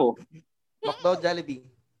 Ako. McDo, Jollibee.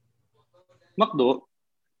 McDo.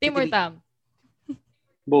 Tim or Tam?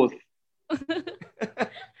 Both.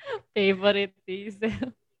 Favorite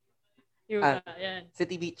diesel. Yung yan.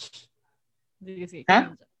 City Beach.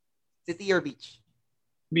 Ha? City or beach?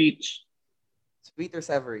 Beach. Sweet or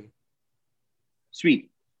savory? Sweet.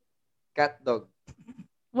 Cat, dog?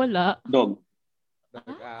 Wala. Dog.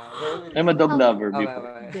 Well, I'm a dog lover.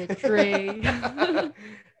 okay. Betray.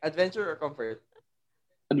 Adventure or comfort?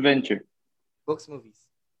 Adventure. Books, movies?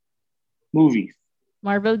 Movies.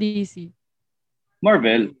 Marvel, DC.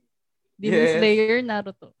 Marvel. Demon Slayer,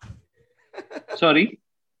 Naruto. Sorry?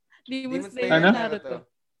 Demon Demon Slayer, Slayer, Ano? Naruto.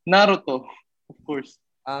 Naruto. Of course.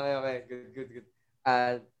 Okay. Good.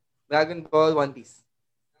 Dragon Ball, One Piece.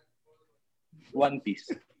 One Piece.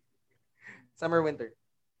 Summer, winter.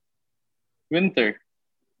 Winter.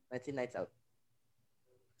 Nights in, nights out.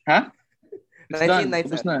 Ha? It's Nights done. in,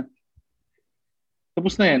 nights Tapos out. na.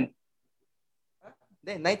 Tapos na yan.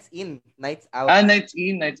 Then, nights in, nights out. Nights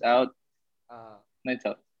in, nights out. Nights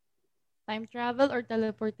out. Time travel or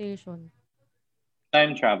teleportation?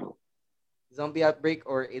 Time travel. Zombie outbreak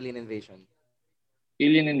or alien invasion?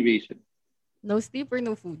 Alien invasion. No sleep or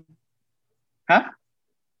no food? Ha?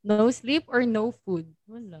 No sleep or no food?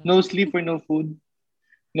 Wala. No sleep or no food?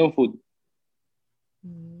 No food.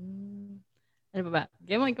 Ano ba?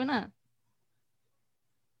 Game mo, ikaw na.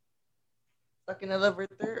 Stuck in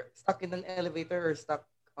an elevator or stuck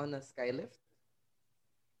on a skylift?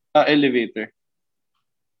 Elevator.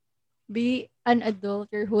 Be an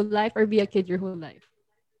adult your whole life or be a kid your whole life?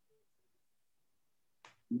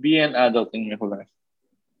 Be an adult in your whole life.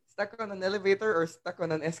 Stuck on an elevator or stuck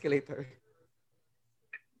on an escalator?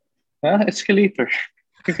 Escalator.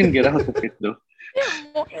 You can get out of it though.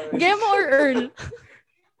 Game mo or Earl?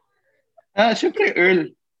 Syempre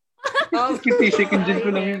Earl. Second gen ko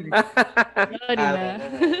lang yun. Sorry na.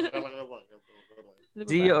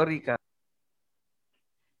 Gio or Rika?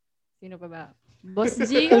 Sino pa ba? Boss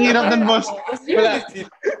G? Ang hirap ng boss. Wala.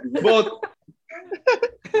 Both.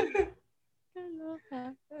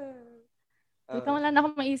 Kaloka. Ito wala na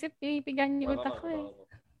akong maisip. Pipigan yung utak ko eh.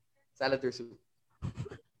 Salad or soup?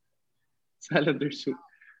 Salad or soup?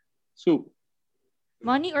 Soup.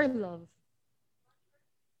 Money or love?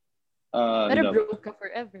 Pero Love. broke ka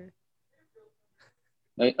forever.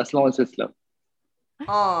 As long as it's love.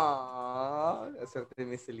 Aww. Aserte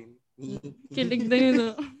Miss Celine. Kilig na yun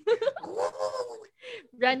ah.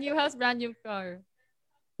 Brand new house, brand new car.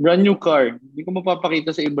 Brand new car. Hindi ko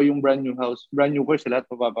mapapakita sa iba yung brand new house. Brand new car sa lahat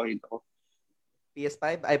mapapakita ko.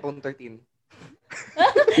 PS5, iPhone 13.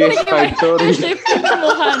 PS5, sorry. Shape ng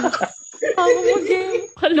tamuhan. Ako mo game.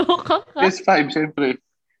 Kaloka ka. PS5, syempre.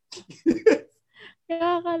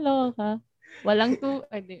 Kaya kaloka. Walang two.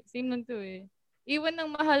 Ay, di. Same nun two eh. Iwan ng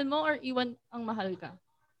mahal mo or iwan ang mahal ka?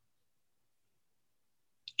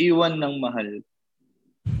 Iwan ng mahal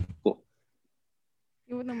ko.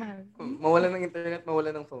 Iwan ng mahal. Mawala ng internet,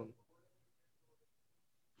 mawala ng phone.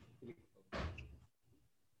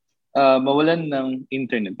 Mawalan ng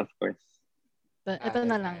internet, of course. Ito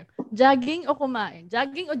na lang. Jogging o kumain?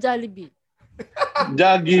 Jogging o Jollibee?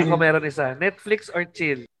 Jogging. Ako meron isa. Netflix or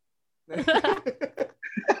chill?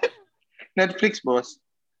 Netflix, boss.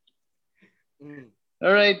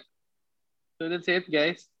 Alright. So that's it,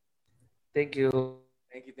 guys. Thank you.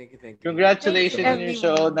 Thank you. Congratulations on your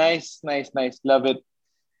show. Nice. Love it.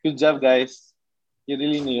 Good job, guys. You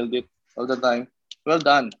really nailed it all the time. Well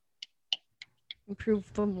done. Improve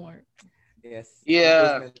for more. Yes.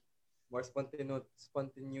 Yeah. More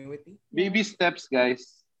spontaneity. Baby steps,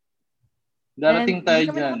 guys. Darating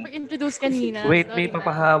tayo dyan. dyan. Hindi kami introduce kanina. Wait, may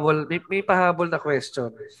papahabol. May pahabol na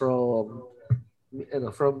question from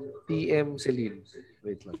PM Celine.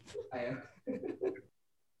 Wait lang.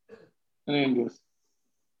 Ano yun, boss?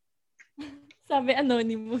 Sabi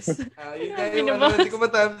anonymous. Yun nga yung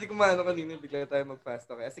hindi ko maano kanina. Bigla tayo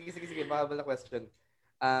mag-fast. Okay. Sige. Pahabol na question.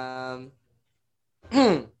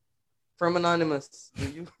 From Anonymous. Do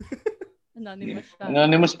you? Anonymous ka.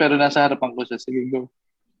 Anonymous pero nasa harapan ko siya. Sige, go.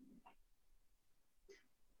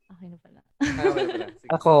 Okay na pala. Sige.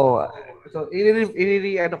 Ako, so,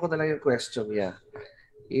 ano ko na lang yung question niya.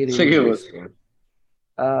 Sige, boss.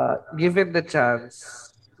 Given the chance,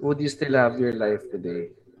 would you still have your life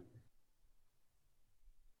today?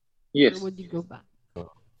 Yes. Or would you go back?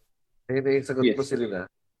 Ayun na yung sagot mo sila.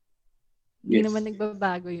 Hindi naman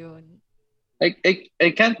nagbabago yun. I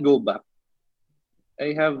can't go back.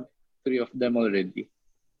 I have 3 of them already.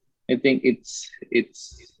 I think it's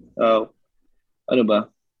ano ba?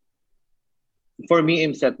 For me,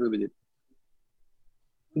 I'm settled with it.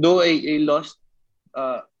 Though I lost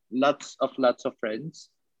lots of friends,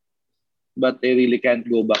 but I really can't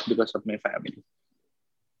go back because of my family.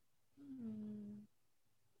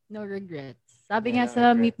 No regrets. Sabi nga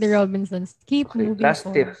sa Meet the Robinsons, keep moving last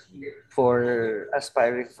forward. tip for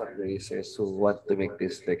aspiring fundraisers who want to make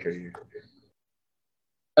this their career.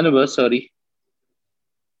 Ano ba? Sorry.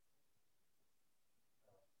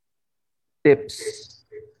 Tips.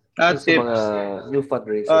 Tips. Mga new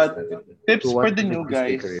fundraisers tips for the new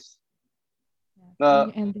guys.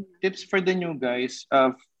 Tips for the new guys.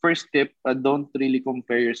 First tip, don't really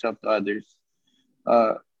compare yourself to others.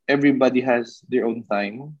 Everybody has their own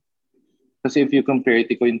time. Kasi if you compare it,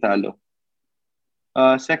 ikaw yung talo.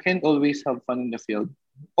 Second, always have fun in the field.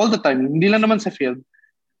 All the time. Hindi lang naman sa field.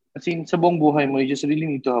 Kasi sa buong buhay mo, you just really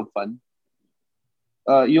need to have fun.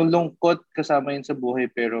 Yung lungkot kasama yun sa buhay,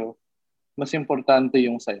 pero mas importante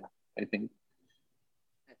yung saya, I think.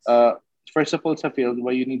 First of all, sa field,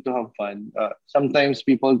 why you need to have fun. Sometimes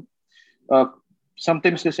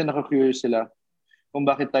kasi naka-curious sila kung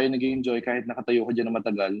bakit tayo nag-enjoy kahit nakatayo ka dyan na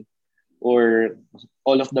matagal. Or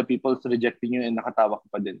all of the people rejecting you and nakatawa ka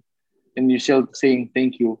pa din. And you're still saying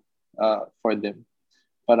thank you for them.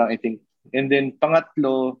 Parang I think. And then,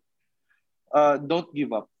 pangatlo, don't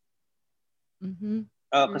give up. Mm-hmm.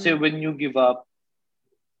 Kasi when you give up,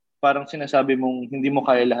 parang sinasabi mong hindi mo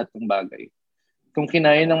kaya lahat ng bagay. Kung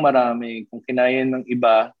kinaya ng marami, kung kinaya ng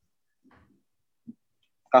iba,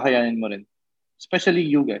 kakayanin mo rin. Especially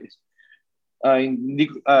you guys. Hindi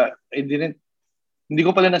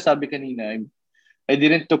ko pala nasabi kanina. I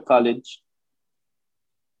didn't took college.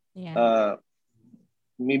 Yeah.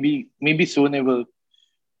 Maybe soon I will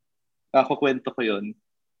kukwento ko yun.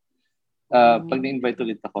 Pag na-invite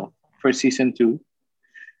ulit ako for season 2.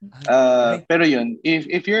 Pero yun,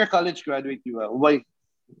 if you're a college graduate,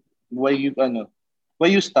 why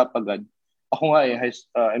you stop agad? Ako nga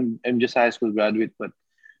I'm just a high school graduate, but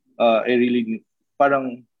I really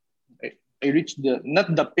parang I reached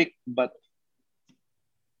not the peak, but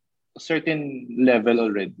a certain level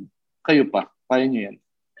already. Kayo pa. Kaya nyo yan.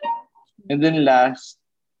 And then last,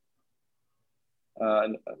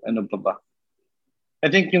 ano pa ba? I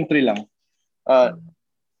think yung 3 lang.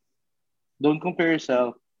 Don't compare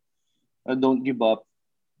yourself. Don't give up.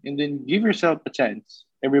 And then give yourself a chance.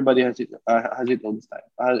 Everybody has its own time.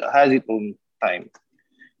 Has its own time.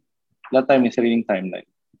 That time is sariling timeline.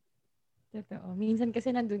 Totoo. Minsan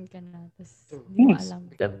kasi nandun ka na. Tapos hindi mo alam.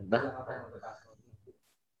 Ganda.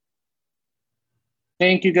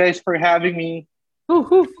 Thank you guys for having me.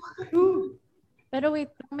 Pero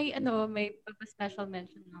wait, may special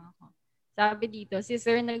mention na ako. Sabi dito, si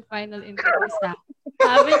Sir nag-final interview sa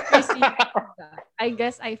haven't received feedback. I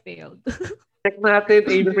guess I failed. Check natin,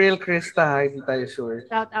 April, Krista. Hindi tayo sure.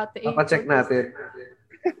 Shout out to April. Papacheck natin.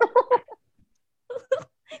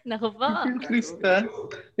 Naku ba? April, Krista.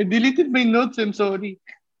 I deleted my notes. I'm sorry.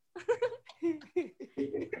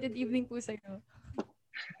 Good evening po sa'yo.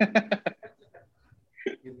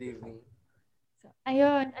 Good evening. So,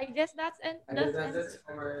 ayun. I guess that's it. That's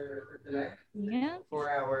for tonight? Yeah. For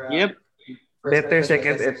our... Yep. Better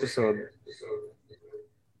second episode.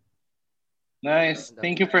 Nice.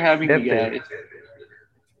 Thank you for having me, guys.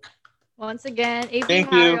 Once again, AP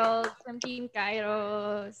Thank you. Harold from Team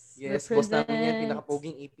Kairos. Yes, boss namin yan.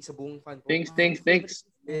 Pinakapoging AP sa buong fan. Thanks.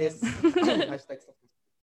 Yes. Hashtag